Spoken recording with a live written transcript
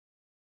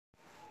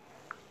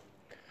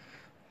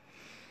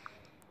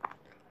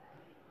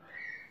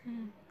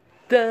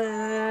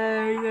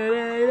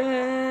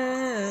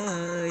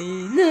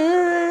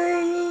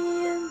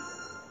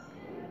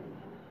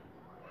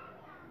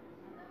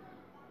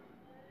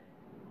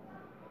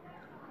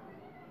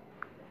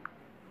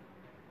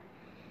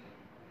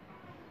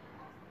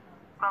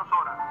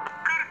Sonra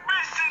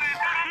 45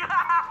 senedir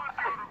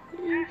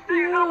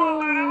gençlik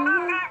zamanlarında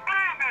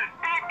zevkliydi.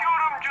 İlk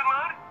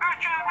yorumcular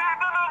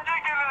 301'den önce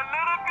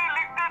gelenlere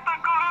birlikte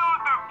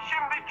takılıyorduk.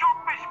 Şimdi çok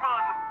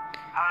pişmanım.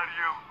 Her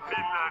yıl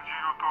binlerce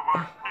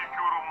YouTuber ilk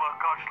yorumla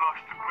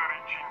karşılaştıkları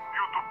için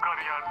YouTube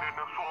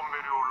kariyerlerine son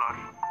veriyorlar.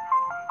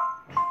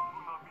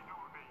 Buna bir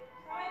dur değil.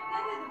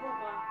 Ne dedi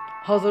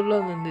baba?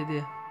 Hazırlanın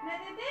dedi. Ne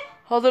dedi?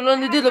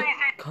 Hazırlan dedi de.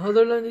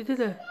 Hazırlan dedi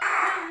de.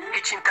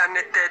 Hiç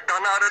internette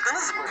dana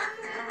aradınız mı?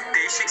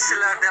 Değişik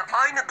sitelerde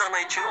aynı dana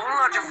için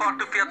onlarca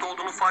farklı fiyat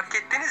olduğunu fark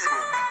ettiniz mi?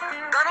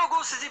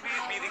 Danago sizi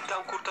büyük bir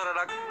yükten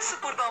kurtararak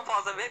sıfırdan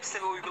fazla web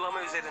site ve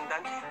uygulama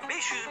üzerinden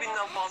 500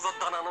 binden fazla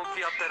dananın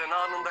fiyatlarını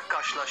anında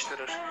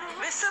karşılaştırır.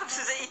 Ve sırf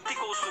size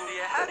itlik olsun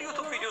diye her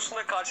YouTube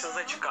videosunda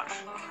karşınıza çıkar.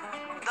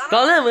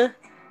 Dana mı?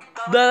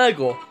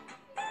 Danago.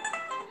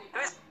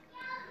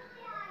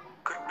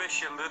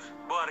 45 yıldır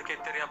bu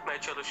hareketleri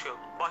yapmaya çalışıyorum.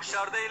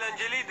 Başlarda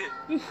eğlenceliydi.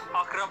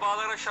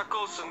 Akrabalara şaka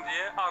olsun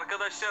diye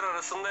arkadaşlar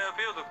arasında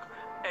yapıyorduk.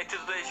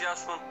 Attitude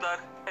adjustment'lar,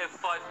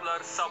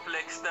 F5'lar,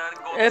 suplex'ler,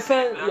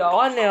 Efendim ya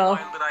anne ya.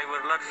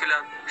 driver'lar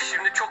filan.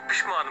 Şimdi çok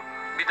pişmanım.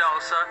 Bir daha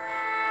olsa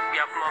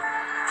yapmam.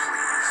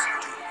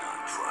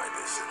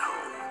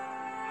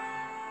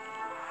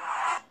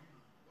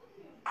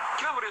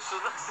 Kime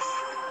vuruyorsunuz lan siz?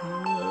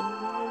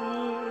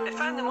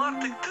 Efendim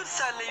artık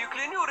Tırsel'le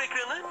yükleniyor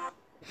ekranı.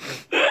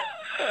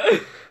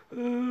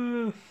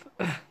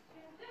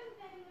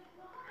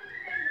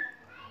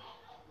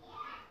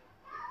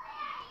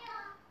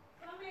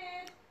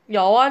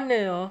 Ya anne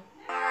ya.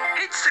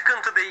 Hiç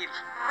sıkıntı değil.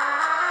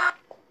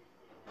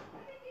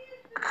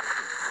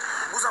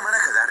 Bu zamana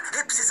kadar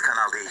hep siz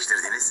kanal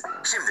değiştirdiniz.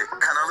 Şimdi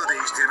kanalı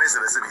değiştirme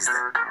sırası bizde.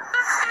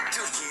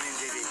 Türkiye'nin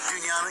devi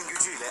dünyanın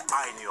gücüyle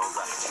aynı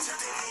yolda.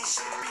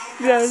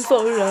 Biraz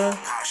sonra.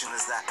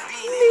 Karşınızda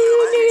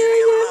BIN'in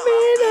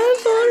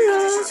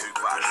sonra.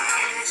 Türk var.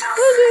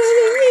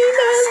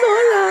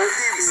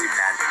 Dev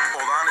isimler,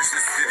 olağanüstü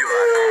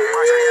stüdyolar,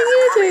 başka yerde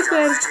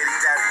bulamayacağınız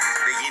içerikler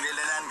ve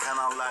yenilenen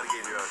kanallar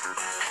geliyor.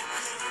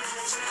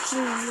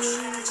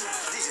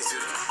 Dizi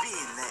Türk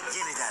BIN'le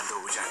yeniden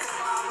doğacak.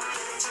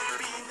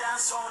 BIN'den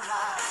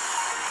sonra.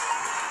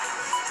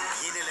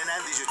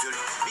 Yenilenen Dijitürk,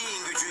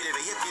 beIN gücüyle ve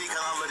yepyeni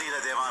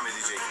kanallarıyla devam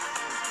edecek.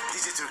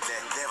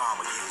 Dijitürk'le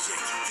devamı gelecek.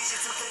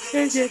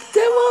 Gelecek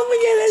devamı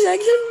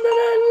gelecek.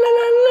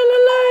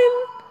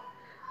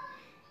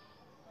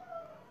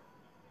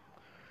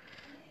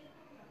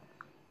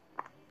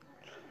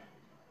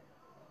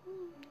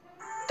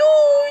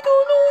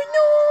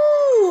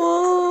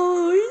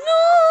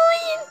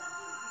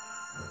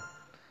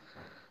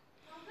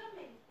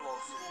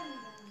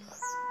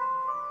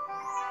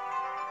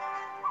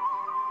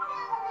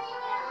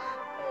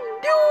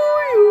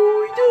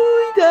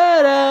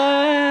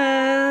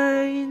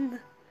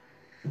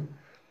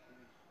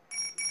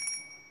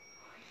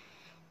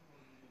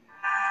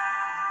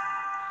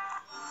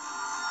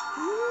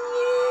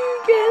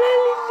 Gelen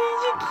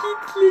izleyici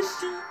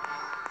kitlesi.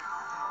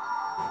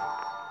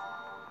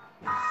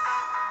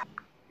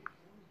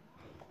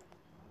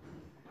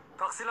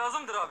 Taksi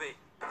lazımdır abi.